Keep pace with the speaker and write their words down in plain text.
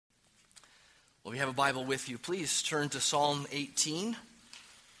Well, if you have a Bible with you, please turn to Psalm 18.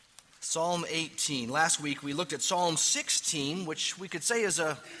 Psalm 18. Last week we looked at Psalm 16, which we could say is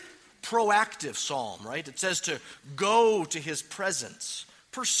a proactive psalm, right? It says to go to his presence,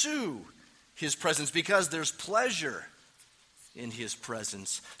 pursue his presence because there's pleasure in his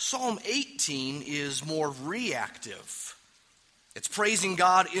presence. Psalm 18 is more reactive. It's praising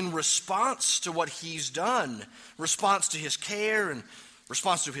God in response to what he's done, response to his care and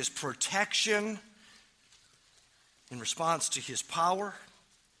response to his protection, in response to his power.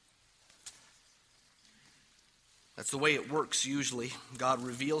 That's the way it works usually. God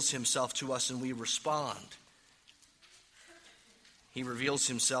reveals himself to us and we respond. He reveals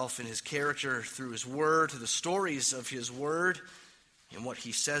himself in his character through his word, through the stories of his word, and what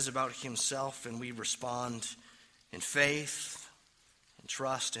he says about himself, and we respond in faith, and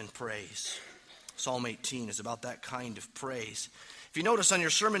trust, and praise. Psalm 18 is about that kind of praise. If you notice on your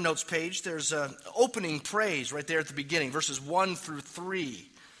sermon notes page, there's an opening praise right there at the beginning, verses 1 through 3.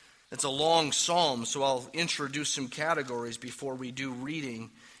 It's a long psalm, so I'll introduce some categories before we do reading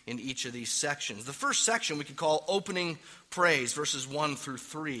in each of these sections. The first section we could call opening praise, verses 1 through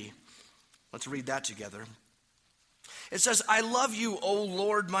 3. Let's read that together. It says, I love you, O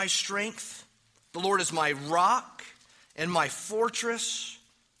Lord, my strength. The Lord is my rock and my fortress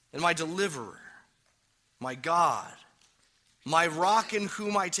and my deliverer, my God, my rock in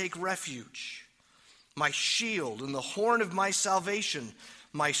whom I take refuge, my shield and the horn of my salvation,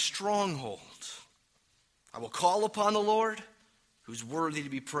 my stronghold. I will call upon the Lord, who's worthy to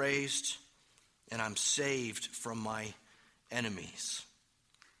be praised, and I'm saved from my enemies.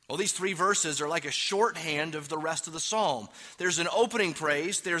 Well, these three verses are like a shorthand of the rest of the psalm. There's an opening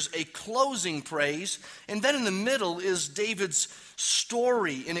praise, there's a closing praise, and then in the middle is David's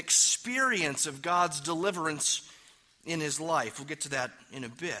story and experience of God's deliverance in his life. We'll get to that in a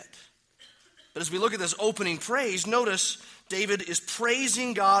bit. But as we look at this opening praise, notice David is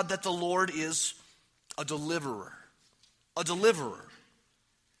praising God that the Lord is a deliverer. A deliverer.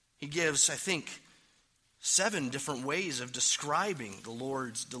 He gives, I think, 7 different ways of describing the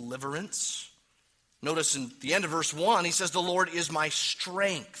Lord's deliverance. Notice in the end of verse 1, he says, the Lord is my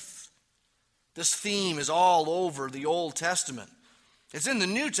strength. This theme is all over the Old Testament. It's in the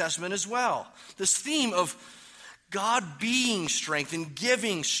New Testament as well. This theme of God being strength and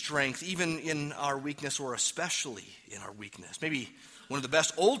giving strength even in our weakness, or especially in our weakness. Maybe one of the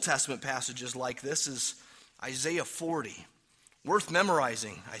best Old Testament passages like this is Isaiah 40. Worth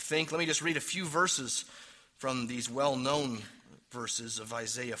memorizing, I think. Let me just read a few verses from these well-known verses of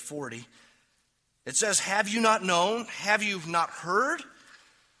Isaiah 40. It says, have you not known? Have you not heard?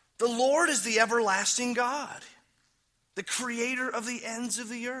 The Lord is the everlasting God, the creator of the ends of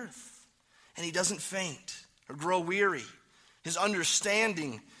the earth. And he doesn't faint or grow weary. His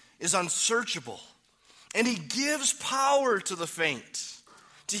understanding is unsearchable. And he gives power to the faint.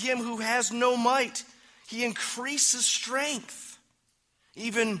 To him who has no might, he increases strength.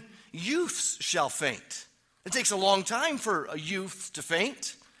 Even youths shall faint. It takes a long time for a youth to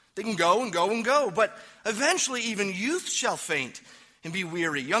faint. They can go and go and go. But eventually even youth shall faint and be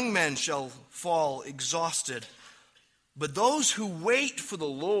weary. Young men shall fall exhausted. But those who wait for the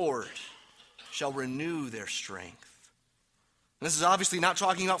Lord shall renew their strength. And this is obviously not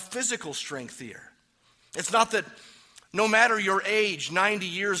talking about physical strength here. It's not that no matter your age, 90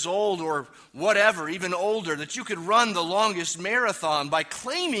 years old or whatever, even older, that you could run the longest marathon by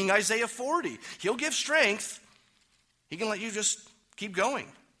claiming Isaiah 40. He'll give strength. He can let you just keep going.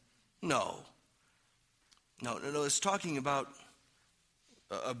 No. It's talking about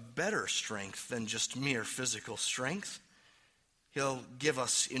a better strength than just mere physical strength. He'll give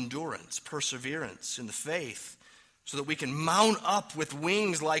us endurance, perseverance in the faith, so that we can mount up with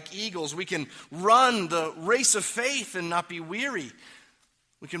wings like eagles. We can run the race of faith and not be weary.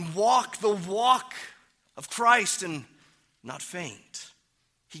 We can walk the walk of Christ and not faint.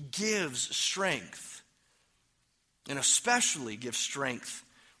 He gives strength, and especially gives strength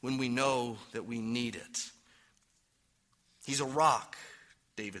when we know that we need it. He's a rock,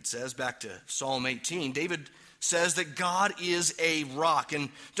 David says, back to Psalm 18. David says that God is a rock, and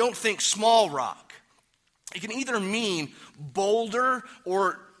don't think small rock. It can either mean boulder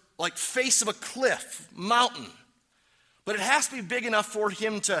or like face of a cliff, mountain. But it has to be big enough for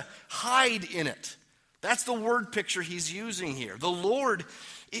him to hide in it. That's the word picture he's using here. The Lord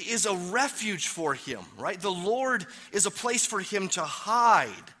is a refuge for him, right? The Lord is a place for him to hide.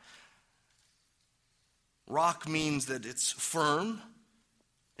 Rock means that it's firm,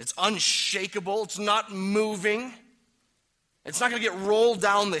 it's unshakable, it's not moving, it's not going to get rolled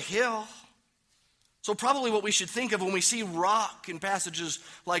down the hill. So probably what we should think of when we see rock in passages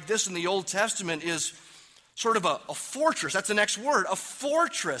like this in the Old Testament is sort of a fortress. That's the next word, a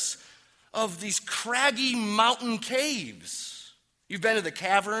fortress of these craggy mountain caves. You've been to the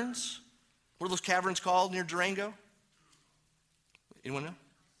caverns? What are those caverns called near Durango? Anyone know?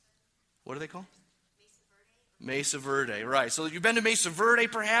 What are they called? Mesa Verde, right. So you've been to Mesa Verde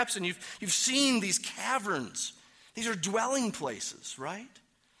perhaps, and you've seen these caverns. These are dwelling places, right?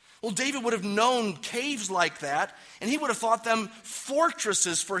 Well, David would have known caves like that, and he would have thought them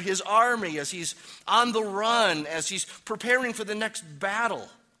fortresses for his army as he's on the run, as he's preparing for the next battle.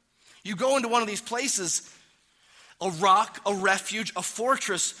 You go into one of these places, a rock, a refuge, a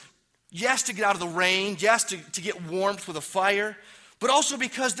fortress, yes, to get out of the rain, yes, to get warmth with a fire, but also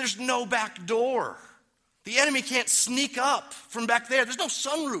because there's no back door. The enemy can't sneak up from back there. There's no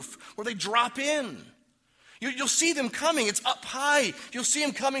sunroof where they drop in. You'll see them coming. It's up high. You'll see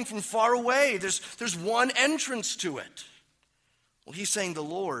them coming from far away. There's one entrance to it. Well, he's saying the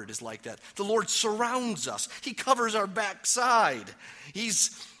Lord is like that. The Lord surrounds us. He covers our backside. He's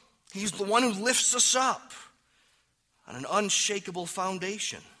the one who lifts us up on an unshakable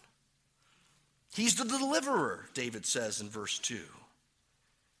foundation. He's the deliverer, David says in verse 2.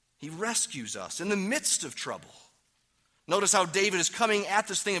 He rescues us in the midst of trouble. Notice how David is coming at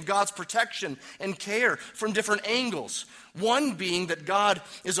this thing of God's protection and care from different angles. One being that God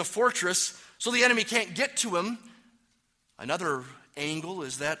is a fortress, so the enemy can't get to him. Another angle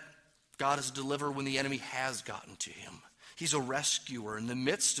is that God is a deliverer when the enemy has gotten to him. He's a rescuer in the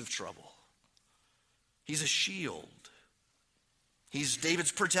midst of trouble. He's a shield. He's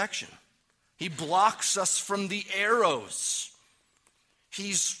David's protection. He blocks us from the arrows.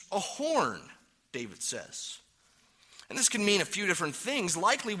 He's a horn, David says. And this can mean a few different things.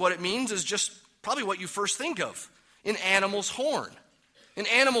 Likely what it means is just probably what you first think of, an animal's horn. An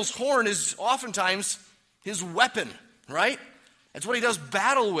animal's horn is oftentimes his weapon, right? That's what he does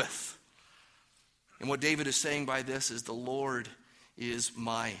battle with. And what David is saying by this is the Lord is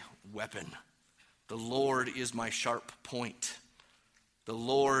my weapon. The Lord is my sharp point. The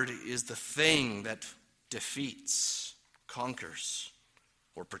Lord is the thing that defeats, conquers,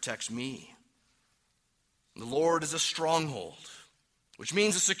 or protects me. The Lord is a stronghold, which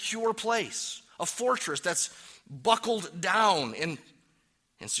means a secure place, a fortress that's buckled down and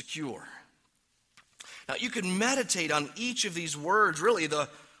secure. Now, you can meditate on each of these words, really,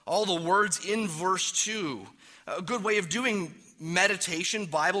 all the words in verse 2. A good way of doing meditation,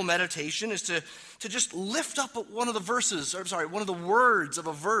 Bible meditation, is to just lift up one of the verses, one of the words of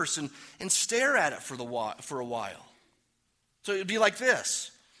a verse and stare at it for a while. So it would be like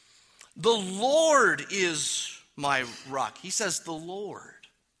this. The Lord is my rock. He says the Lord.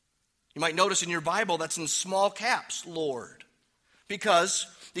 You might notice in your Bible that's in small caps, Lord, because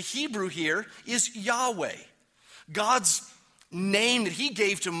the Hebrew here is Yahweh, God's name that he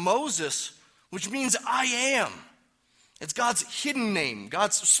gave to Moses, which means I am. It's God's hidden name,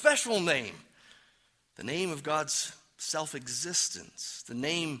 God's special name, the name of God's self-existence, the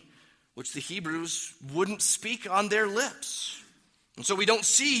name which the Hebrews wouldn't speak on their lips. And so we don't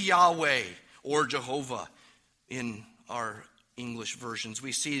see Yahweh or Jehovah in our English versions.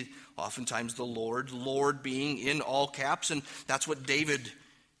 We see oftentimes the Lord being in all caps, and that's what David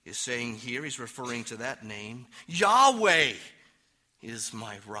is saying here. He's referring to that name. Yahweh is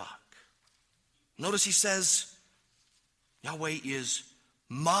my rock. Notice he says, Yahweh is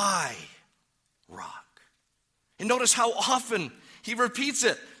my rock. And notice how often he repeats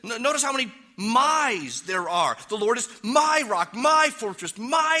it. Notice how many my's there are. The Lord is my rock, my fortress,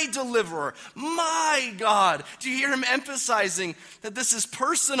 my deliverer, my God. Do you hear him emphasizing that this is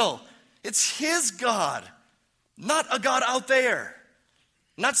personal? It's his God, not a God out there,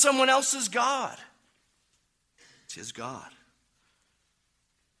 not someone else's God. It's his God.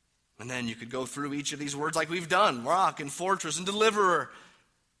 And then you could go through each of these words like we've done: rock and fortress and deliverer,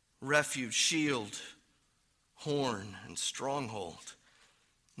 refuge, shield, horn, and stronghold.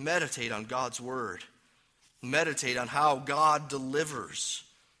 Meditate on God's word. Meditate on how God delivers.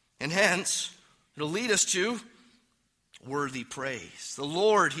 And hence, it'll lead us to worthy praise. The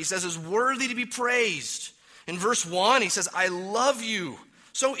Lord, he says, is worthy to be praised. In verse 1, he says, I love you.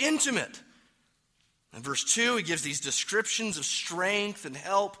 So intimate. In verse 2, he gives these descriptions of strength and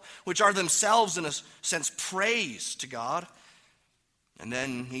help, which are themselves, in a sense, praise to God. And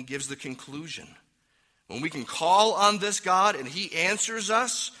then he gives the conclusion. When we can call on this God and he answers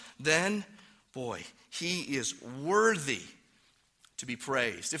us, then, boy, he is worthy to be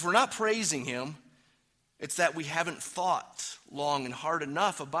praised. If we're not praising him, it's that we haven't thought long and hard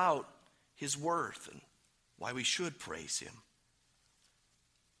enough about his worth and why we should praise him.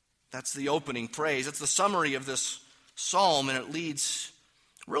 That's the opening praise. That's the summary of this psalm, and it leads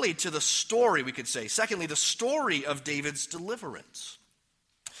really to the story, we could say. Secondly, the story of David's deliverance.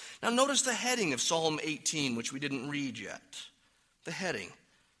 Now notice the heading of Psalm 18, which we didn't read yet. The heading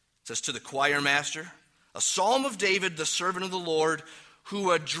says, "To the choir master, a psalm of David, the servant of the Lord,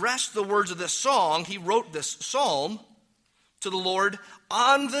 who addressed the words of this song." He wrote this psalm to the Lord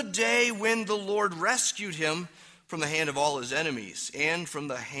on the day when the Lord rescued him from the hand of all his enemies and from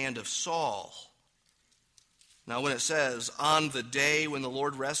the hand of Saul. Now, when it says, on the day when the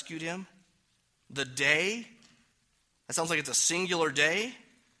Lord rescued him, the day, that sounds like it's a singular day.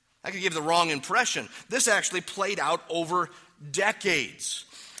 That could give the wrong impression. This actually played out over decades.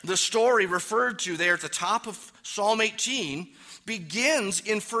 The story referred to there at the top of Psalm 18 begins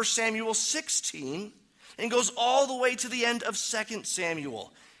in 1 Samuel 16 and goes all the way to the end of 2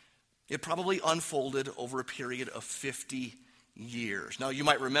 Samuel. It probably unfolded over a period of 50 years. Now, you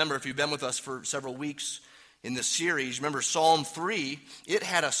might remember, if you've been with us for several weeks in this series, remember Psalm 3, it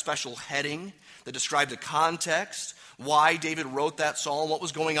had a special heading that described the context, why David wrote that psalm, what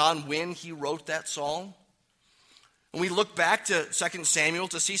was going on when he wrote that psalm. When we look back to 2 Samuel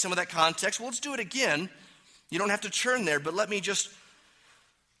to see some of that context, well, let's do it again. You don't have to turn there, but let me just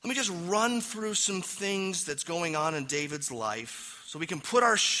run through some things that's going on in David's life so we can put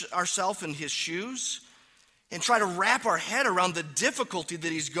ourselves in his shoes and try to wrap our head around the difficulty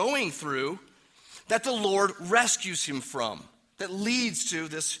that he's going through that the Lord rescues him from, that leads to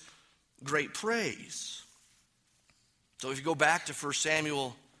this great praise. So if you go back to 1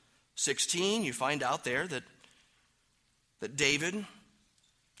 Samuel 16, you find out there that David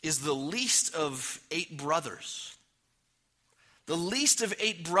is the least of 8 brothers. The least of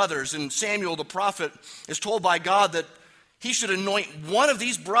 8 brothers, and Samuel the prophet is told by God that he should anoint one of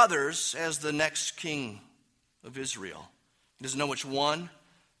these brothers as the next king of Israel. He doesn't know which one.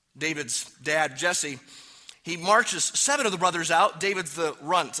 David's dad, Jesse, he marches 7 of the brothers out. David's the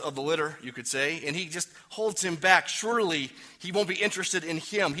runt of the litter, you could say, and he just holds him back. Surely he won't be interested in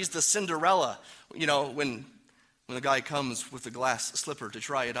him. He's the Cinderella, when the guy comes with the glass slipper to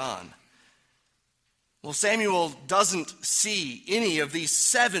try it on. Well, Samuel doesn't see any of these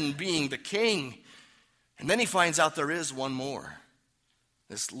 7 being the king. And then he finds out there is one more,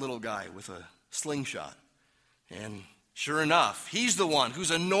 this little guy with a slingshot. And sure enough, he's the one who's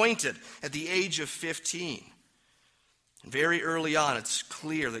anointed at the age of 15. And very early on, it's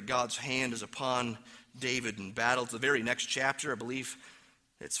clear that God's hand is upon David in battle. It's the very next chapter, I believe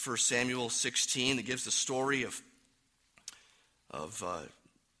it's 1 Samuel 16, that gives the story of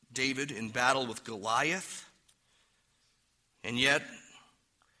David in battle with Goliath. And yet,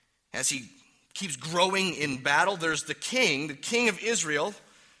 as he keeps growing in battle, there's the king of Israel,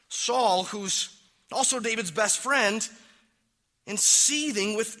 Saul, who's also David's best friend, and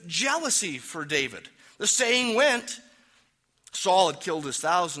seething with jealousy for David. The saying went, Saul had killed his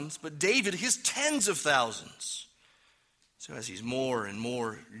thousands, but David his tens of thousands. So as he's more and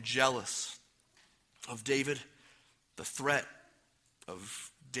more jealous of David, the threat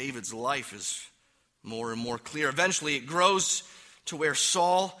of David's life is more and more clear. Eventually it grows to where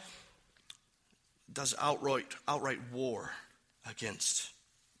Saul does outright war against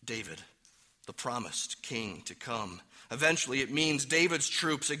David, the promised king to come. Eventually it means David's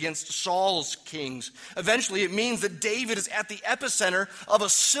troops against Saul's kings. Eventually it means that David is at the epicenter of a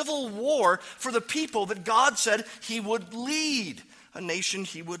civil war for the people that God said he would lead, a nation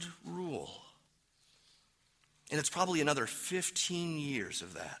he would rule. And it's probably another 15 years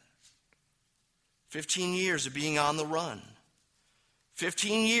of that. 15 years of being on the run.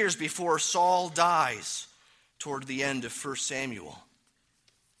 15 years before Saul dies toward the end of 1 Samuel.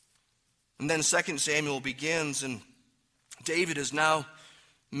 And then 2 Samuel begins, and David is now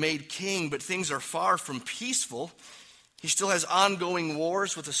made king, but things are far from peaceful. He still has ongoing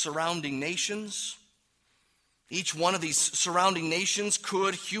wars with the surrounding nations. Each one of these surrounding nations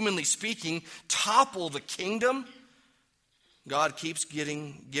could, humanly speaking, topple the kingdom. God keeps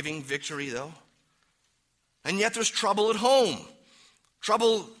giving victory, though. And yet there's trouble at home.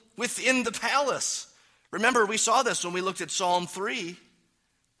 Trouble within the palace. Remember, we saw this when we looked at Psalm 3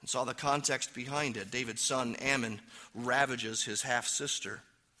 and saw the context behind it. David's son Ammon ravages his half-sister.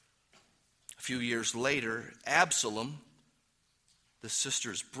 A few years later, Absalom, the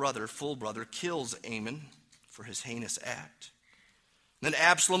sister's brother, full brother, kills Ammon for his heinous act. Then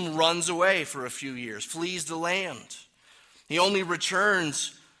Absalom runs away for a few years, flees the land. He only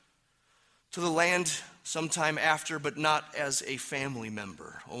returns to the land sometime after, but not as a family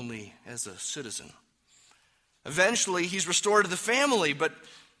member, only as a citizen. Eventually, he's restored to the family, but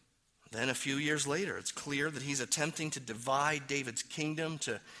Then a few years later, it's clear that he's attempting to divide David's kingdom,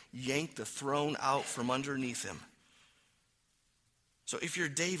 to yank the throne out from underneath him. So if you're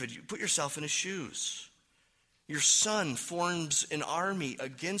David, you put yourself in his shoes. Your son forms an army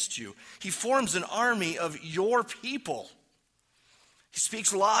against you. He forms an army of your people. He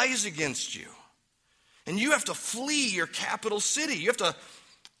speaks lies against you. And you have to flee your capital city. You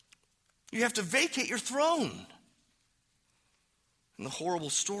have to vacate your throne. And the horrible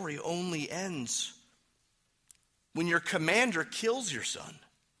story only ends when your commander kills your son,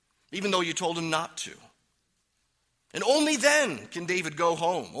 even though you told him not to. And only then can David go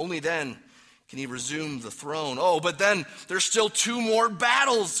home. Only then can he resume the throne. Oh, but then there's still 2 more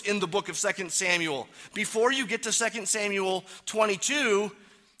battles in the book of 2 Samuel. Before you get to 2 Samuel 22,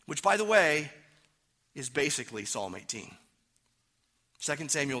 which, by the way, is basically Psalm 18. 2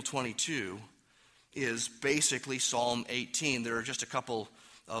 Samuel 22 is basically Psalm 18. There are just a couple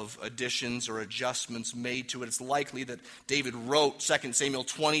of additions or adjustments made to it. It's likely that David wrote 2 Samuel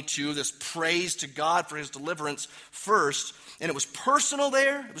 22, this praise to God for his deliverance first, and it was personal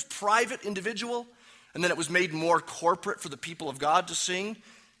there, it was private, individual, and then it was made more corporate for the people of God to sing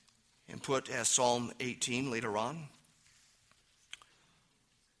and put as Psalm 18 later on.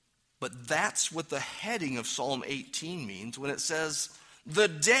 But that's what the heading of Psalm 18 means when it says, the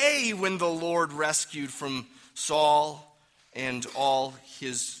day when the Lord rescued from Saul and all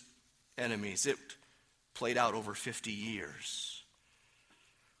his enemies. It played out over 50 years.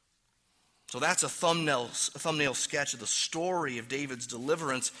 So that's a thumbnail sketch of the story of David's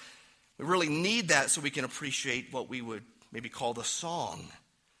deliverance. We really need that so we can appreciate what we would maybe call the song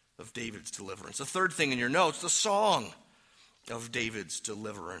of David's deliverance. The third thing in your notes, the song of David's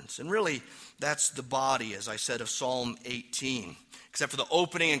deliverance. And really, that's the body, as I said, of Psalm 18. Except for the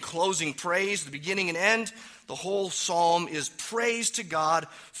opening and closing praise, the beginning and end, the whole psalm is praise to God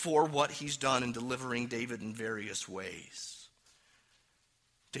for what he's done in delivering David in various ways.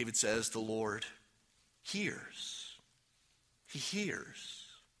 David says the Lord hears. He hears.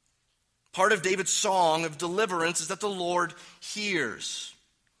 Part of David's song of deliverance is that the Lord hears.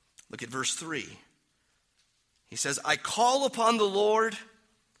 Look at verse 3. He says, I call upon the Lord,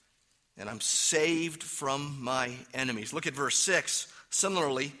 and I'm saved from my enemies. Look at verse 6.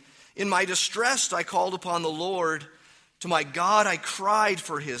 Similarly, in my distress I called upon the Lord. To my God I cried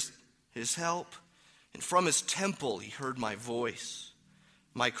for his help. And from his temple he heard my voice.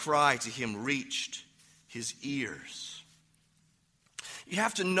 My cry to him reached his ears. You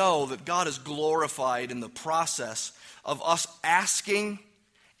have to know that God is glorified in the process of us asking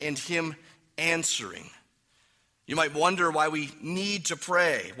and him answering. You might wonder why we need to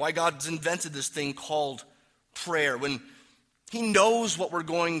pray, why God's invented this thing called prayer. When he knows what we're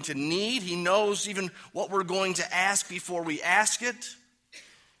going to need, he knows even what we're going to ask before we ask it.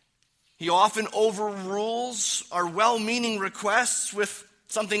 He often overrules our well-meaning requests with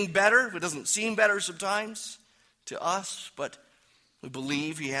something better. It doesn't seem better sometimes to us, but we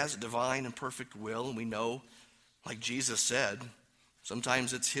believe he has a divine and perfect will, and we know, like Jesus said,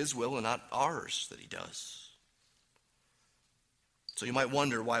 sometimes it's his will and not ours that he does. So you might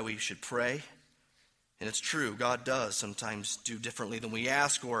wonder why we should pray. And it's true, God does sometimes do differently than we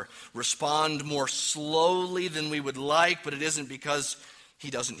ask or respond more slowly than we would like, but it isn't because he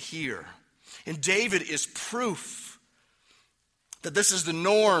doesn't hear. And David is proof that this is the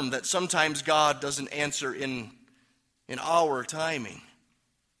norm, that sometimes God doesn't answer in our timing.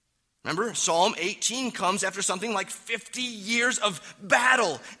 Remember, Psalm 18 comes after something like 50 years of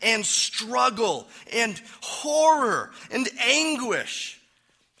battle and struggle and horror and anguish,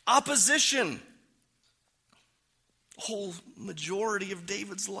 opposition. The whole majority of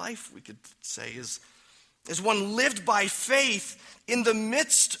David's life, we could say, is one lived by faith in the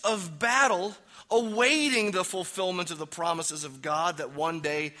midst of battle, awaiting the fulfillment of the promises of God that one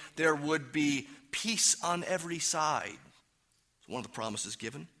day there would be peace on every side. It's one of the promises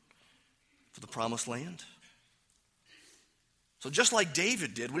given for the promised land. So just like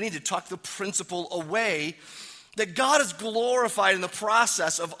David did, we need to tuck the principle away that God is glorified in the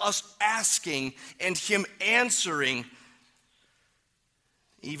process of us asking and him answering,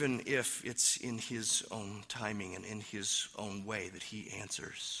 even if it's in his own timing and in his own way that he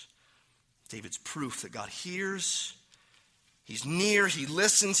answers. David's proof that God hears, he's near, he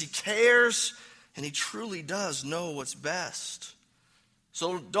listens, he cares, and he truly does know what's best.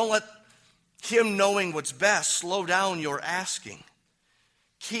 So don't let him knowing what's best slow down your asking.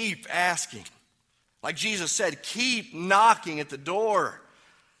 Keep asking. Like Jesus said, keep knocking at the door.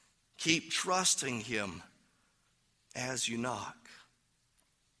 Keep trusting him as you knock.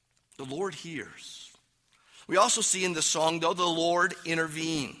 The Lord hears. We also see in the song, though, the Lord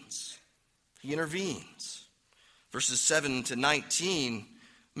intervenes. He intervenes. Verses 7 to 19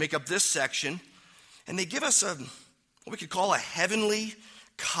 make up this section, and they give us what we could call a heavenly,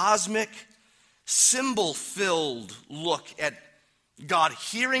 cosmic, symbol-filled look at God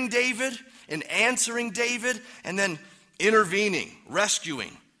hearing David and answering David and then intervening,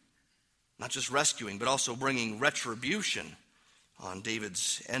 rescuing. Not just rescuing, but also bringing retribution on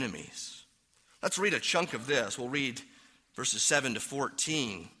David's enemies. Let's read a chunk of this. We'll read verses 7 to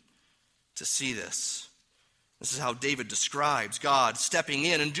 14 to see this. This is how David describes God stepping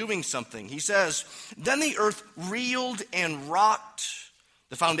in and doing something. He says, "Then the earth reeled and rocked.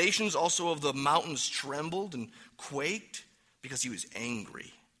 The foundations also of the mountains trembled and quaked because he was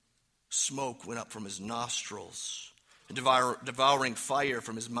angry. Smoke went up from his nostrils, and devouring fire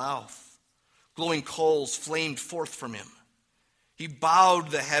from his mouth. Glowing coals flamed forth from him. He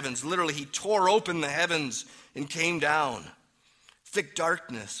bowed the heavens." Literally, he tore open the heavens and came down. Thick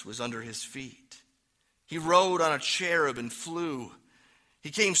darkness was under his feet. He rode on a cherub and flew.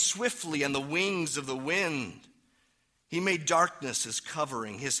 He came swiftly on the wings of the wind. He made darkness his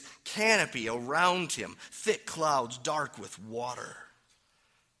covering, his canopy around him, thick clouds dark with water.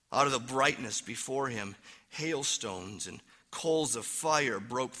 Out of the brightness before him, hailstones and coals of fire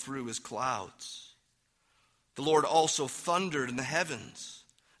broke through his clouds. The Lord also thundered in the heavens,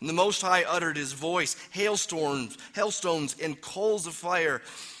 and the Most High uttered his voice, hailstones, and coals of fire,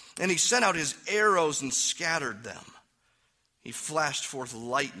 and he sent out his arrows and scattered them. He flashed forth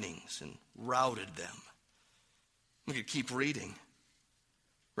lightnings and routed them. We could keep reading.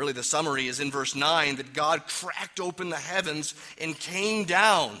 Really, the summary is in verse 9 that God cracked open the heavens and came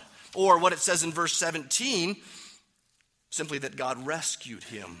down. Or what it says in verse 17, simply that God rescued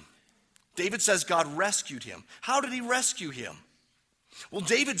him. David says God rescued him. How did he rescue him? Well,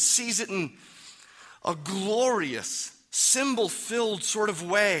 David sees it in a glorious, symbol-filled sort of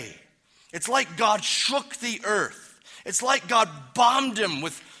way. It's like God shook the earth. It's like God bombed him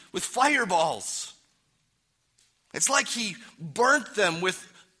with fireballs. It's like he burnt them with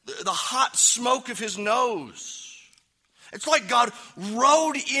the hot smoke of his nose. It's like God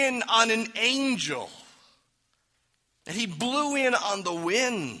rode in on an angel, and he blew in on the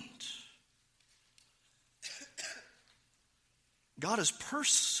wind. God is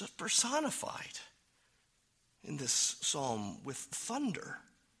personified in this psalm with thunder,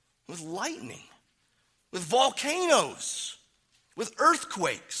 with lightning, with volcanoes, with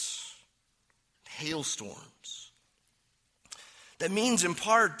earthquakes, hailstorms. That means in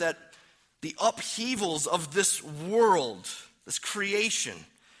part that the upheavals of this world, this creation,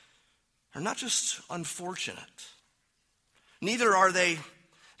 are not just unfortunate. Neither are they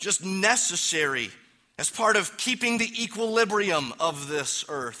just necessary as part of keeping the equilibrium of this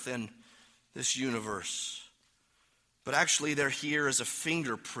earth and this universe. But actually, they're here as a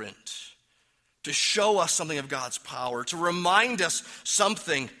fingerprint to show us something of God's power, to remind us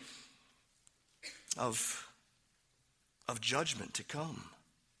something of judgment to come.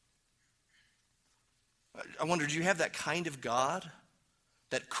 I wonder, do you have that kind of God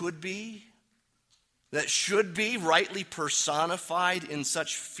that could be, that should be rightly personified in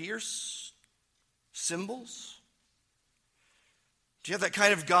such fierce symbols? Do you have that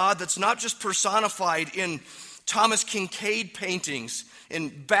kind of God that's not just personified in Thomas Kincaid paintings,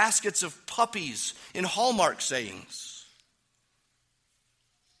 in baskets of puppies, in Hallmark sayings,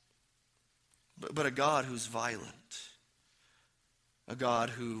 but a God who's violent, a God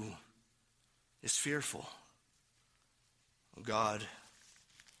who is fearful, a God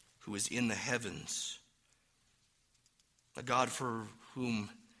who is in the heavens, a God for whom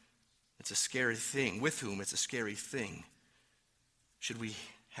it's a scary thing, with whom it's a scary thing, should we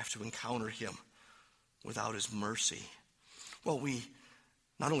have to encounter him without his mercy. Well, we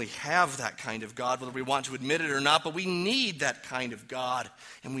not only have that kind of God, whether we want to admit it or not, but we need that kind of God,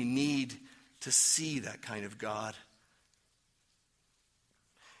 and we need to see that kind of God.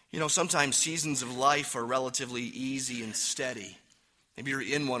 You know, sometimes seasons of life are relatively easy and steady. Maybe you're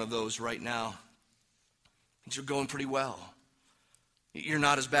in one of those right now. Things are going pretty well. You're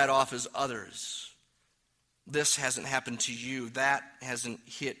not as bad off as others. This hasn't happened to you. That hasn't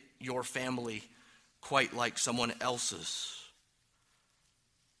hit your family quite like someone else's.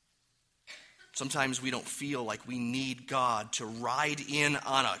 Sometimes we don't feel like we need God to ride in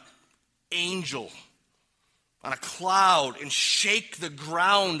on an angel, on a cloud, and shake the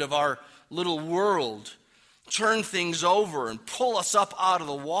ground of our little world, turn things over and pull us up out of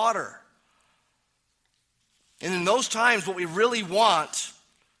the water. And in those times, what we really want,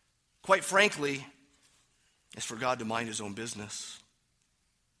 quite frankly, is for God to mind his own business,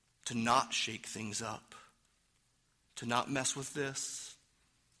 to not shake things up, to not mess with this,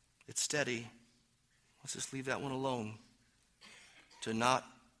 It's steady. Let's just leave that one alone. To not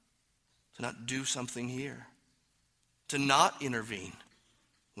do something here. To not intervene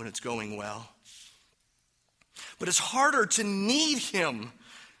when it's going well. But it's harder to need him,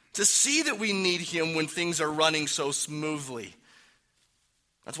 to see that we need him when things are running so smoothly.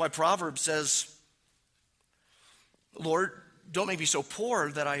 That's why Proverbs says, Lord, don't make me so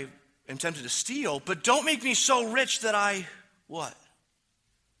poor that I am tempted to steal, but don't make me so rich that I, what?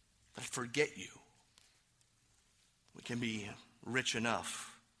 That I forget you. We can be rich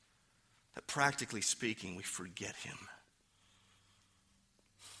enough that practically speaking, we forget him.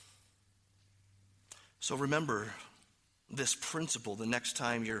 So remember this principle the next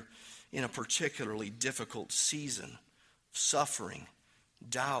time you're in a particularly difficult season of suffering,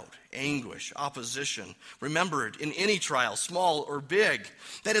 doubt, anguish, opposition. Remember it in any trial, small or big,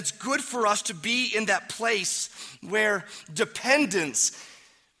 that it's good for us to be in that place where dependence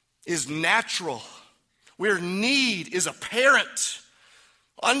is natural, where need is apparent,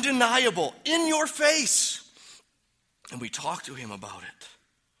 undeniable, in your face. And we talk to him about it.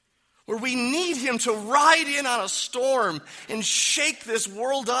 Where we need him to ride in on a storm and shake this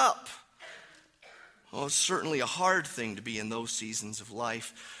world up. Well, it's certainly a hard thing to be in those seasons of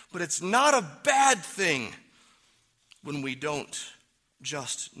life, but it's not a bad thing when we don't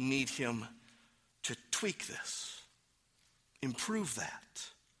just need him to tweak this, improve that,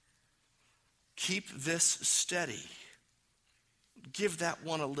 keep this steady, give that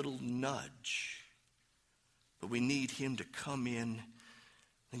one a little nudge. But we need him to come in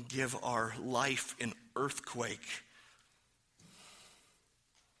and give our life an earthquake.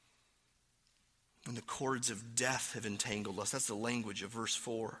 When the cords of death have entangled us. That's the language of verse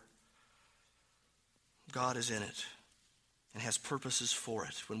 4. God is in it and has purposes for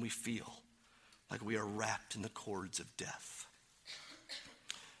it when we feel like we are wrapped in the cords of death.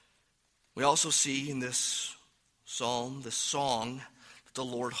 We also see in this psalm, this song, that the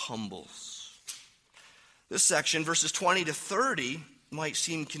Lord humbles. This section, verses 20 to 30, might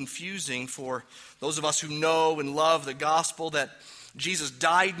seem confusing for those of us who know and love the gospel, that Jesus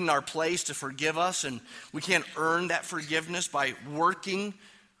died in our place to forgive us, and we can't earn that forgiveness by working.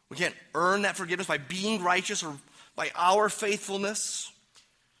 We can't earn that forgiveness by being righteous or by our faithfulness.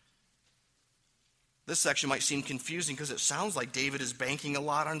 This section might seem confusing because it sounds like David is banking a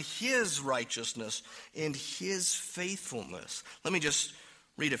lot on his righteousness and his faithfulness. Let me just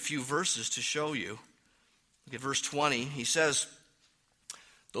read a few verses to show you. Look at verse 20. He says,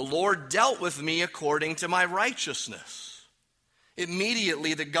 "The Lord dealt with me according to my righteousness."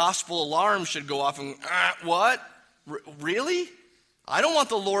 Immediately, the gospel alarm should go off and, what? Really? I don't want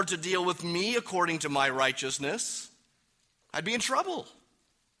the Lord to deal with me according to my righteousness. I'd be in trouble.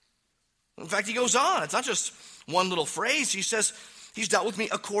 In fact, he goes on. It's not just one little phrase. He says, he's dealt with me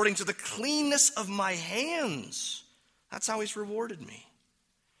according to the cleanness of my hands. That's how he's rewarded me.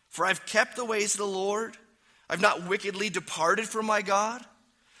 For I've kept the ways of the Lord. I've not wickedly departed from my God.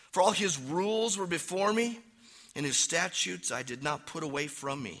 For all his rules were before me, and his statutes I did not put away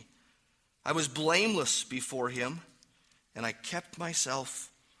from me. I was blameless before him, and I kept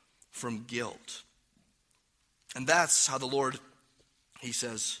myself from guilt. And that's how the Lord, he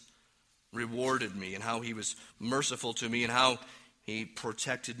says, rewarded me, and how he was merciful to me, and how he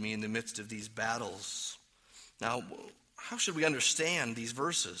protected me in the midst of these battles. Now, how should we understand these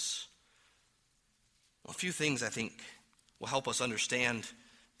verses? Well, a few things I think will help us understand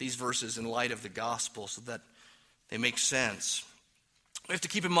these verses in light of the gospel so that they make sense. We have to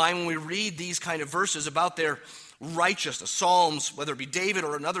keep in mind when we read these kind of verses about their righteousness, Psalms, whether it be David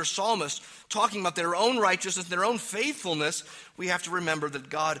or another psalmist, talking about their own righteousness, their own faithfulness, we have to remember that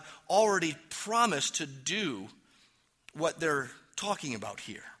God already promised to do what they're talking about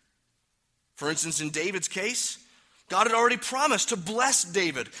here. For instance, in David's case, God had already promised to bless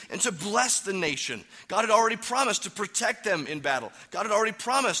David and to bless the nation. God had already promised to protect them in battle. God had already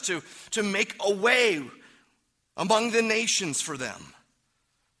promised to make a way among the nations for them.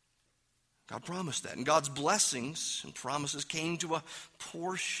 God promised that. And God's blessings and promises came to a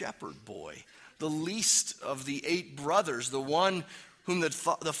poor shepherd boy, the least of the 8 brothers, the one whom the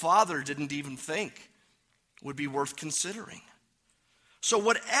father didn't even think would be worth considering. So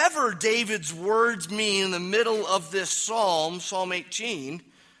whatever David's words mean in the middle of this psalm, Psalm 18,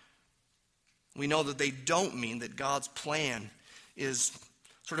 we know that they don't mean that God's plan is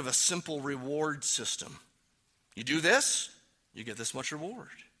sort of a simple reward system. You do this, you get this much reward.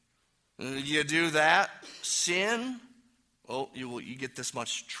 You do that, sin, well, you get this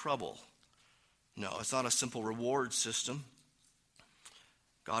much trouble. No, it's not a simple reward system.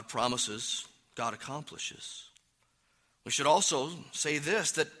 God promises, God accomplishes. We should also say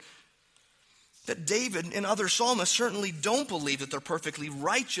this, that David and other psalmists certainly don't believe that they're perfectly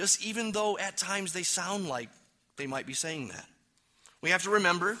righteous, even though at times they sound like they might be saying that. We have to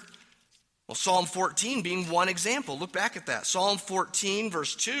remember, Psalm 14 being one example. Look back at that. Psalm 14,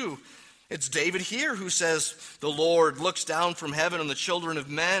 verse 2. It's David here who says, "The Lord looks down from heaven on the children of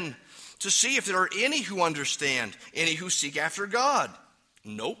men to see if there are any who understand, any who seek after God.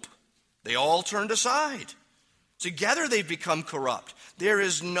 Nope. They all turned aside. Together they've become corrupt. There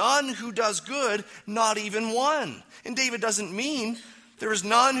is none who does good, not even one." And David doesn't mean there is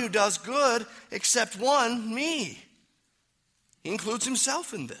none who does good except one, me. He includes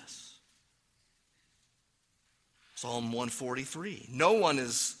himself in this. Psalm 143. No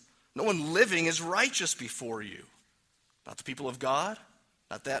one living is righteous before you. Not the people of God,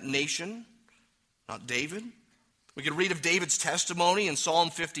 not that nation, not David. We could read of David's testimony in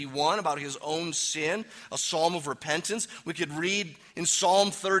Psalm 51 about his own sin, a psalm of repentance. We could read in Psalm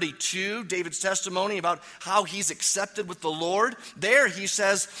 32 David's testimony about how he's accepted with the Lord. There he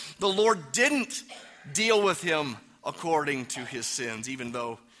says the Lord didn't deal with him according to his sins, even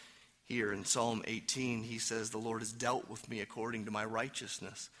though here in Psalm 18 he says the Lord has dealt with me according to my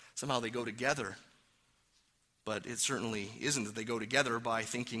righteousness. Somehow they go together, but it certainly isn't that they go together by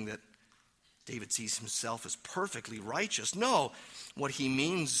thinking that David sees himself as perfectly righteous. No, what he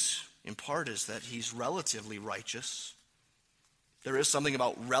means in part is that he's relatively righteous. There is something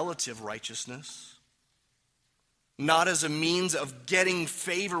about relative righteousness, not as a means of getting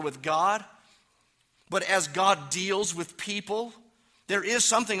favor with God, but as God deals with people. There is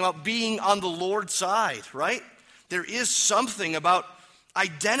something about being on the Lord's side, right? There is something about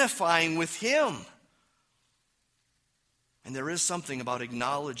identifying with him. And there is something about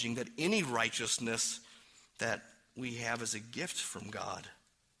acknowledging that any righteousness that we have is a gift from God.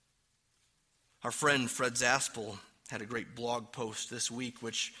 Our friend Fred Zaspel had a great blog post this week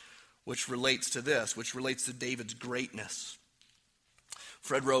which relates to this, which relates to David's greatness.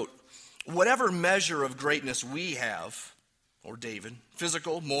 Fred wrote, "Whatever measure of greatness we have, or David,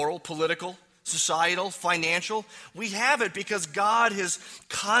 physical, moral, political, societal, financial, we have it because God has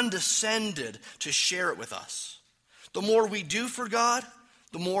condescended to share it with us. The more we do for God,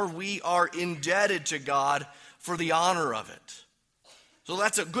 the more we are indebted to God for the honor of it." So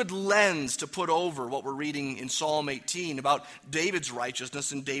that's a good lens to put over what we're reading in Psalm 18 about David's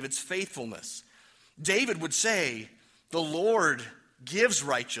righteousness and David's faithfulness. David would say, the Lord gives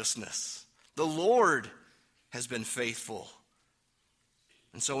righteousness. The Lord has been faithful.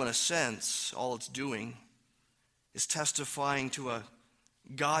 And so in a sense, all it's doing is testifying to a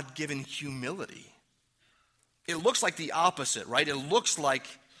God-given humility. It looks like the opposite, right? It looks like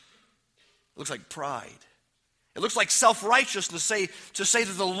pride. It looks like self-righteousness to say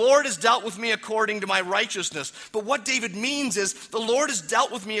that the Lord has dealt with me according to my righteousness. But what David means is the Lord has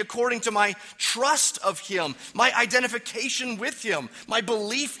dealt with me according to my trust of him, my identification with him, my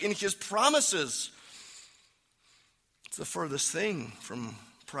belief in his promises. It's the furthest thing from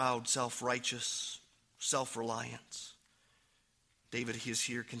proud, self-righteous, self-reliance. David is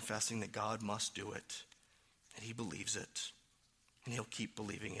here confessing that God must do it, and he believes it, and he'll keep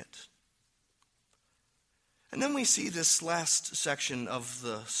believing it. And then we see this last section of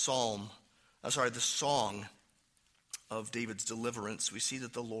the song of David's deliverance. We see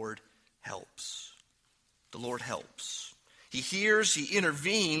that the Lord helps. The Lord helps. He hears, he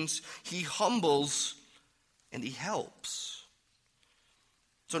intervenes, he humbles, and he helps.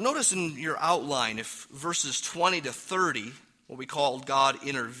 So notice in your outline, if verses 20 to 30, what we call God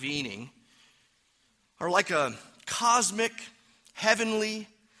intervening, are like a cosmic, heavenly,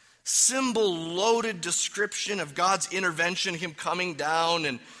 symbol-loaded description of God's intervention, him coming down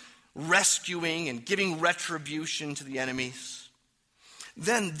and rescuing and giving retribution to the enemies.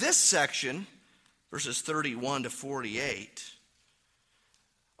 Then this section, verses 31 to 48,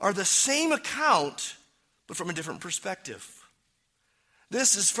 are the same account, but from a different perspective.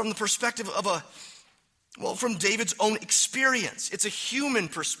 This is from the perspective of from David's own experience. It's a human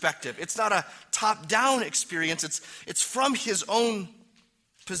perspective. It's not a top-down experience. It's from his own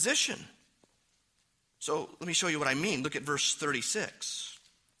position. So let me show you what I mean. Look at verse 36.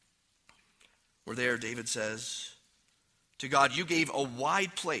 Where there David says, "To God, you gave a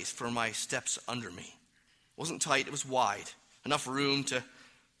wide place for my steps under me." It wasn't tight, it was wide. Enough room to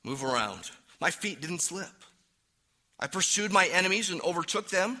move around. My feet didn't slip. I pursued my enemies and overtook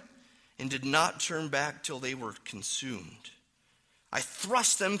them and did not turn back till they were consumed. I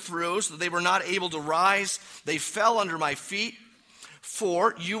thrust them through so that they were not able to rise. They fell under my feet.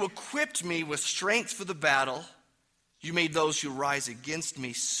 For you equipped me with strength for the battle. You made those who rise against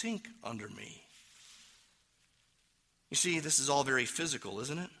me sink under me. You see, this is all very physical,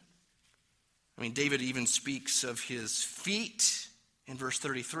 isn't it? I mean, David even speaks of his feet in verse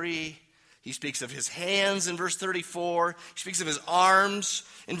 33. He speaks of his hands in verse 34. He speaks of his arms.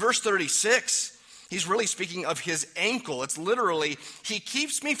 In verse 36, he's really speaking of his ankle. It's literally, he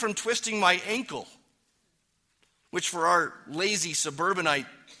keeps me from twisting my ankle, which for our lazy suburbanite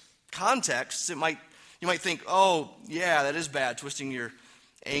context, you might think, oh, yeah, that is bad, twisting your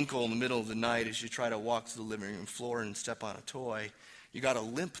ankle in the middle of the night as you try to walk to the living room floor and step on a toy. You got a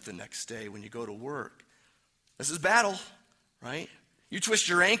limp the next day when you go to work. This is battle, right? You twist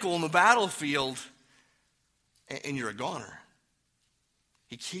your ankle in the battlefield and you're a goner.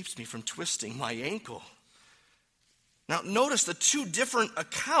 He keeps me from twisting my ankle. Now notice the two different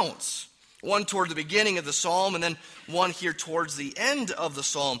accounts. One toward the beginning of the psalm and then one here towards the end of the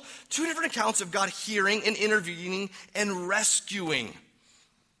psalm. Two different accounts of God hearing and intervening and rescuing.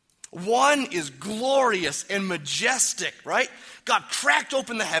 One is glorious and majestic, right? God cracked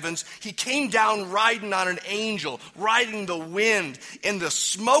open the heavens. He came down riding on an angel, riding the wind, and the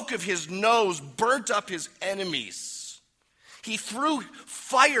smoke of his nose burnt up his enemies. He threw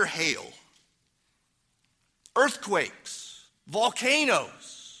fire hail, earthquakes,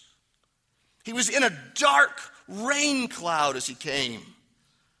 volcanoes. He was in a dark rain cloud as he came.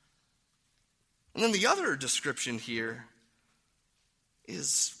 And then the other description here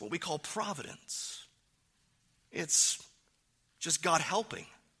is what we call providence. It's just God helping.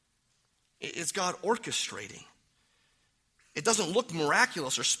 It's God orchestrating. It doesn't look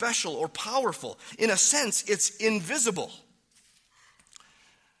miraculous or special or powerful. In a sense, it's invisible.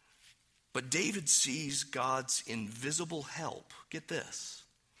 But David sees God's invisible help, get this,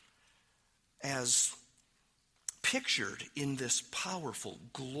 as pictured in this powerful,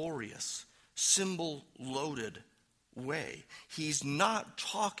 glorious, symbol-loaded way. He's not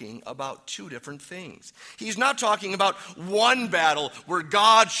talking about two different things. He's not talking about one battle where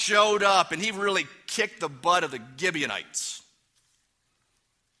God showed up and he really kicked the butt of the Gibeonites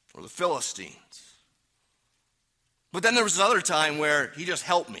or the Philistines. But then there was another time where he just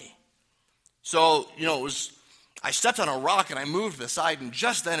helped me. So, I stepped on a rock and I moved to the side, and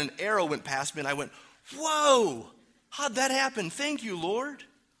just then an arrow went past me and I went, whoa, how'd that happen? Thank you, Lord.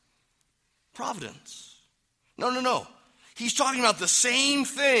 Providence. No. He's talking about the same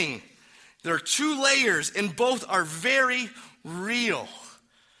thing. There are two layers, and both are very real.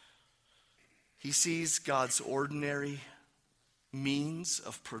 He sees God's ordinary means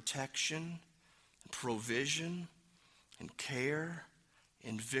of protection, provision, and care,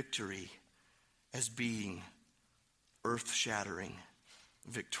 and victory as being earth-shattering,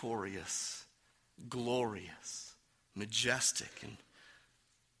 victorious, glorious, majestic,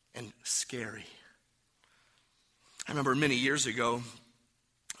 and scary. I remember many years ago,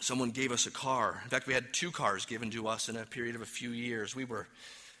 someone gave us a car. In fact, we had two cars given to us in a period of a few years. We were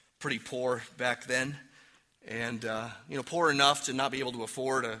pretty poor back then, and poor enough to not be able to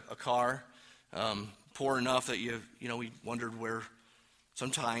afford a car. Poor enough that we wondered where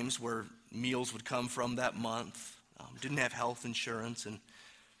meals would come from that month. Didn't have health insurance,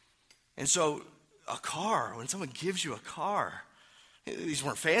 and so a car. When someone gives you a car, these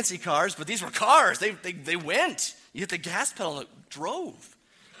weren't fancy cars, but these were cars. They went. You hit the gas pedal and it drove.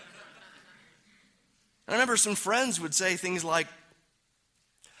 I remember some friends would say things like,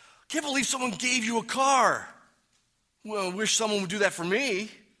 "Can't believe someone gave you a car. Well, I wish someone would do that for me." I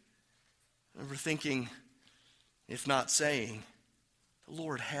remember thinking, if not saying, the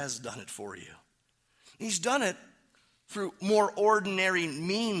Lord has done it for you. He's done it through more ordinary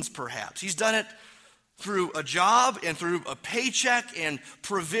means, perhaps. He's done it through a job and through a paycheck and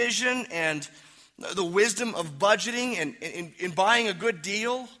provision and the wisdom of budgeting and in buying a good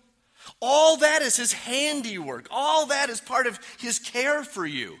deal. All that is his handiwork. All that is part of his care for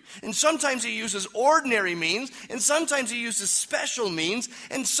you. And sometimes he uses ordinary means, and sometimes he uses special means,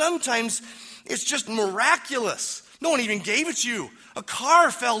 and sometimes it's just miraculous. No one even gave it to you. A car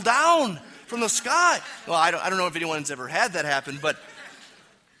fell down from the sky. Well, I don't know if anyone's ever had that happen, but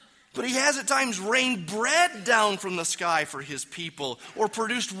he has at times rained bread down from the sky for his people, or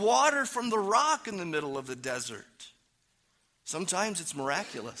produced water from the rock in the middle of the desert. Sometimes it's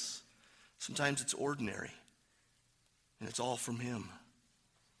miraculous. Sometimes it's ordinary. And it's all from him.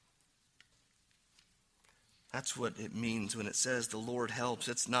 That's what it means when it says the Lord helps.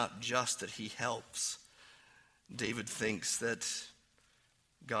 It's not just that he helps. David thinks that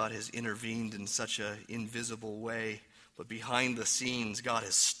God has intervened in such an invisible way, but behind the scenes, God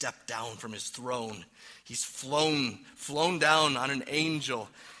has stepped down from his throne. He's flown down on an angel,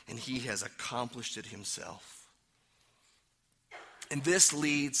 and he has accomplished it himself. And this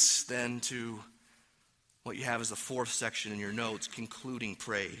leads then to What you have is the fourth section in your notes, concluding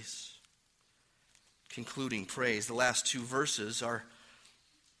praise. Concluding praise. The last two verses are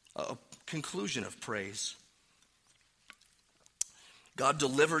a conclusion of praise. God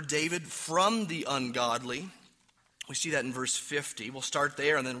delivered David from the ungodly. We see that in verse 50. We'll start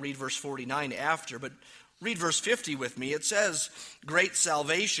there and then read verse 49 after. But read verse 50 with me. It says, great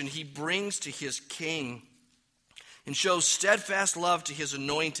salvation he brings to his king and shows steadfast love to his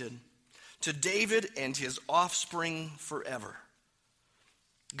anointed, to David and his offspring forever.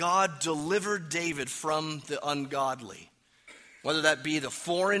 God delivered David from the ungodly, whether that be the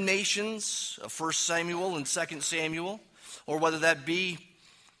foreign nations of 1 Samuel and 2 Samuel, or whether that be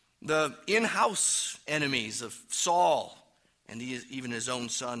the in-house enemies of Saul and even his own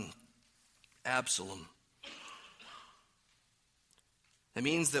son, Absalom. That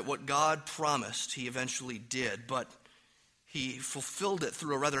means that what God promised, he eventually did, but he fulfilled it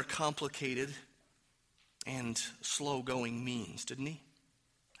through a rather complicated and slow-going means, didn't he?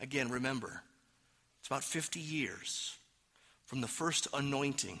 Again, remember, it's about 50 years from the first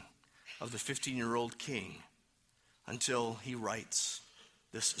anointing of the 15-year-old king until he writes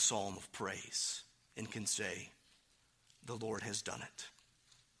this psalm of praise and can say, the Lord has done it.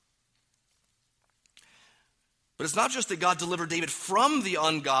 But it's not just that God delivered David from the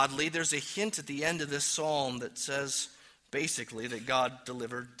ungodly. There's a hint at the end of this psalm that says basically that God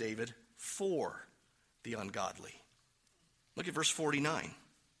delivered David for the ungodly. Look at verse 49.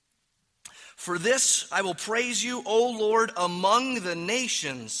 For this I will praise you, O Lord, among the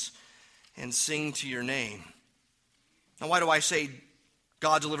nations, and sing to your name. Now, why do I say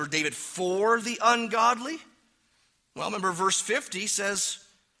God delivered David for the ungodly? Well, remember verse 50 says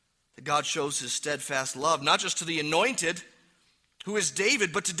that God shows his steadfast love, not just to the anointed, who is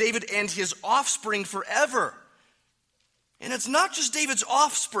David, but to David and his offspring forever. And it's not just David's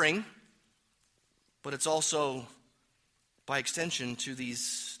offspring, but it's also, by extension, to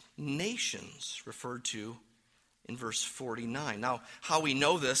these nations referred to in verse 49. Now, how we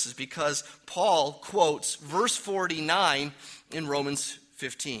know this is because Paul quotes verse 49 in Romans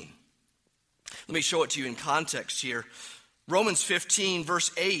 15. Let me show it to you in context here. Romans 15,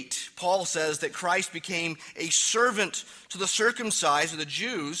 verse 8, Paul says that Christ became a servant to the circumcised, or the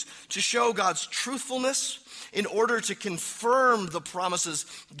Jews, to show God's truthfulness in order to confirm the promises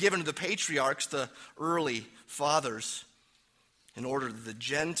given to the patriarchs, the early fathers, in order that the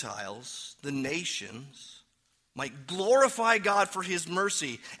Gentiles, the nations, might glorify God for his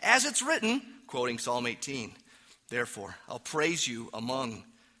mercy. As it's written, quoting Psalm 18, therefore, I'll praise you among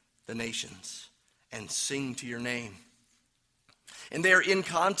the nations and sing to your name. And there in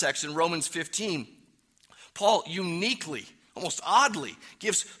context in Romans 15, Paul uniquely, almost oddly,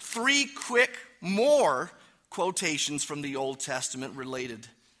 gives three quick more quotations from the Old Testament related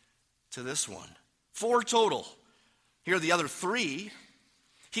to this one. 4 total. Here are the other 3.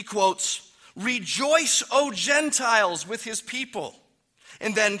 He quotes, rejoice, O Gentiles, with his people.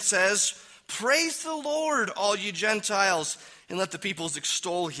 And then says, praise the Lord, all you Gentiles, and let the peoples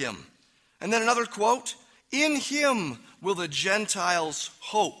extol him. And then another quote, in him will the Gentiles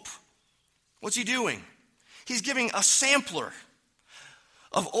hope. What's he doing? He's giving a sampler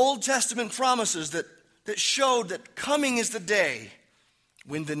of Old Testament promises that showed that coming is the day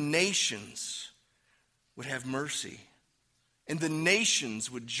when the nations would have mercy and the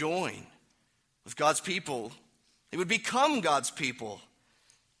nations would join with God's people. They would become God's people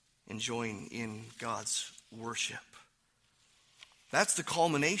and join in God's worship. That's the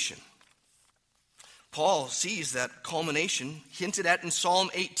culmination. Paul sees that culmination hinted at in Psalm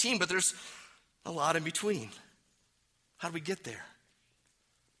 18, but there's a lot in between. How do we get there?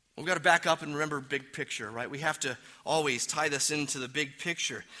 We've got to back up and remember big picture, right? We have to always tie this into the big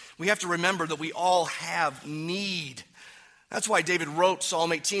picture. We have to remember that we all have need. That's why David wrote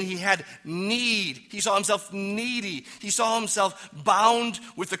Psalm 18. He had need. He saw himself needy. He saw himself bound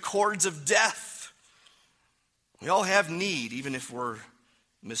with the cords of death. We all have need, even if we're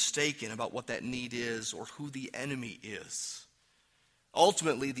mistaken about what that need is or who the enemy is.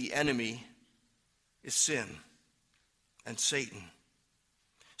 Ultimately, the enemy is sin and Satan.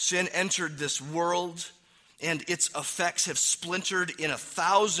 Sin entered this world, and its effects have splintered in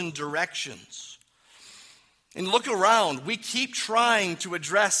 1,000 directions. And look around. We keep trying to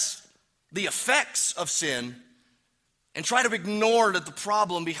address the effects of sin and try to ignore that the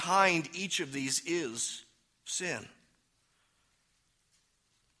problem behind each of these is sin.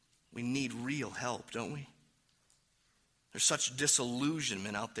 We need real help, don't we? There's such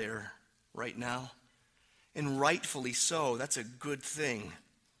disillusionment out there right now, and rightfully so. That's a good thing.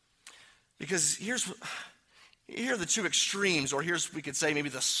 Because Here are the two extremes, or here's, we could say, maybe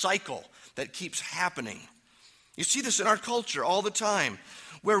the cycle that keeps happening. You see this in our culture all the time,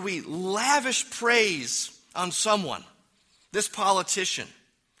 where we lavish praise on someone, this politician,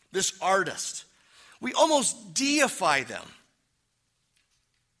 this artist. We almost deify them.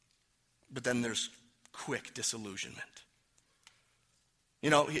 But then there's quick disillusionment. You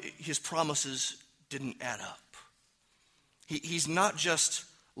know, his promises didn't add up. He's not just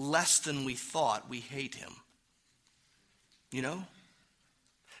less than we thought, we hate him. You know?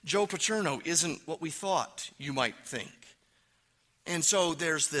 Joe Paterno isn't what we thought, you might think. And so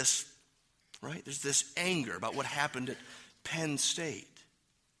there's this, right? There's this anger about what happened at Penn State.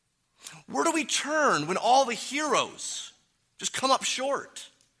 Where do we turn when all the heroes just come up short?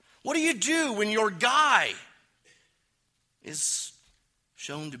 What do you do when your guy is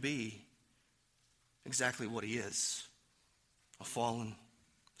shown to be exactly what he is? A fallen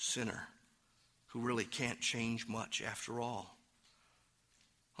sinner who really can't change much after all.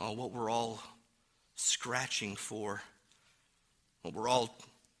 Oh, what we're all scratching for, what we're all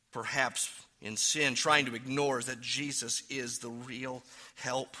perhaps in sin trying to ignore, is that Jesus is the real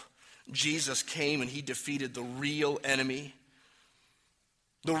help. Jesus came and he defeated the real enemy.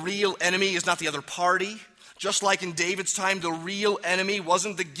 The real enemy is not the other party. Just like in David's time, the real enemy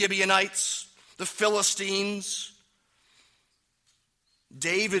wasn't the Gibeonites, the Philistines.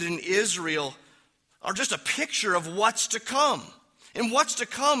 David and Israel are just a picture of what's to come. And what's to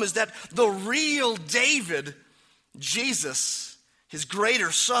come is that the real David, Jesus, his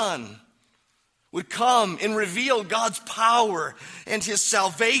greater son, would come and reveal God's power and his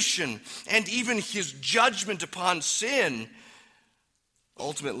salvation and even his judgment upon sin,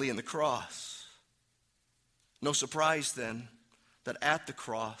 ultimately in the cross. No surprise then that at the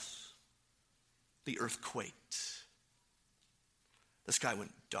cross, the earth quaked. The sky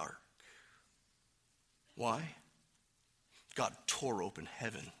went dark. Why? God tore open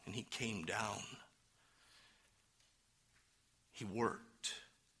heaven and he came down. He worked.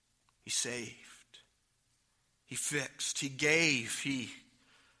 He saved. He fixed. He gave. He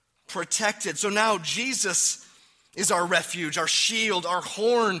protected. So now Jesus is our refuge, our shield, our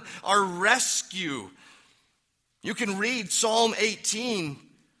horn, our rescue. You can read Psalm 18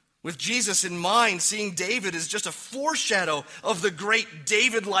 with Jesus in mind, seeing David as just a foreshadow of the great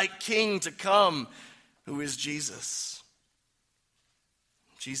David-like king to come, who is Jesus.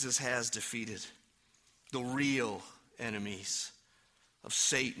 Jesus has defeated the real enemies of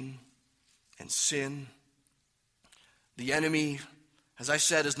Satan and sin. The enemy, as I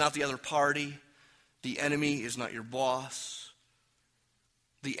said, is not the other party. The enemy is not your boss.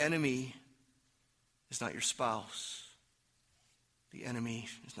 The enemy is not your spouse. The enemy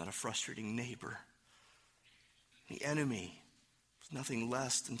is not a frustrating neighbor. The enemy is nothing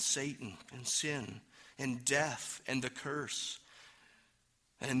less than Satan and sin and death and the curse.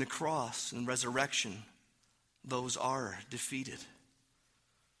 And in the cross and resurrection, those are defeated.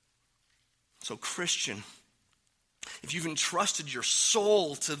 So, Christian, if you've entrusted your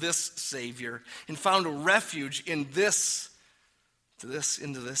soul to this Savior and found a refuge in this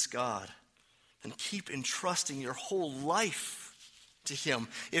God, then keep entrusting your whole life to him.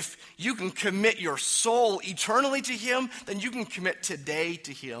 If you can commit your soul eternally to him, then you can commit today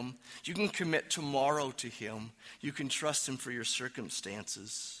to him. You can commit tomorrow to him. You can trust him for your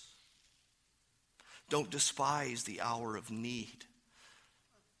circumstances. Don't despise the hour of need.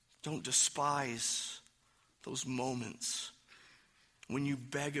 Don't despise those moments when you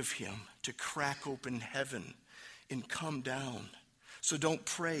beg of him to crack open heaven and come down. So don't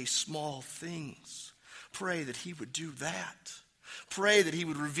pray small things. Pray that he would do that. Pray that he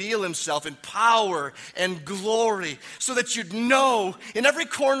would reveal himself in power and glory so that you'd know in every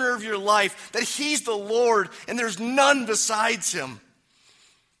corner of your life that he's the Lord and there's none besides him.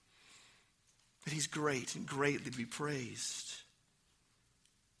 That he's great and greatly to be praised.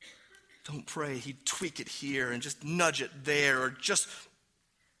 Don't pray he'd tweak it here and just nudge it there or just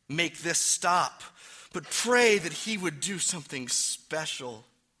make this stop. But pray that he would do something special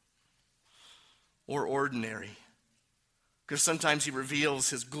or ordinary. Because sometimes he reveals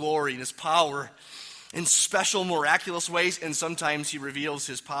his glory and his power in special, miraculous ways, and sometimes he reveals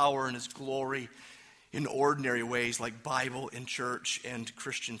his power and his glory in ordinary ways like Bible and church and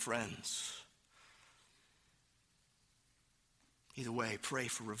Christian friends. Either way, pray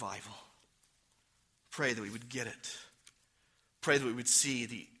for revival. Pray that we would get it. Pray that we would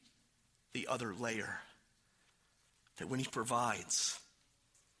see the other layer. That when he provides,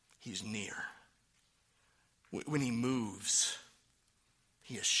 he's near. When he moves,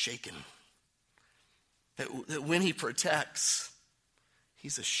 he is shaken. That when he protects,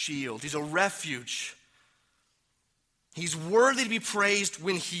 he's a shield. He's a refuge He's worthy to be praised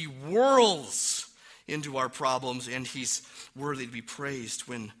when he whirls into our problems, and he's worthy to be praised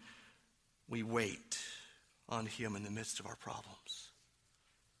when we wait on him in the midst of our problems.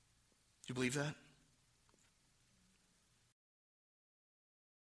 Do you believe that?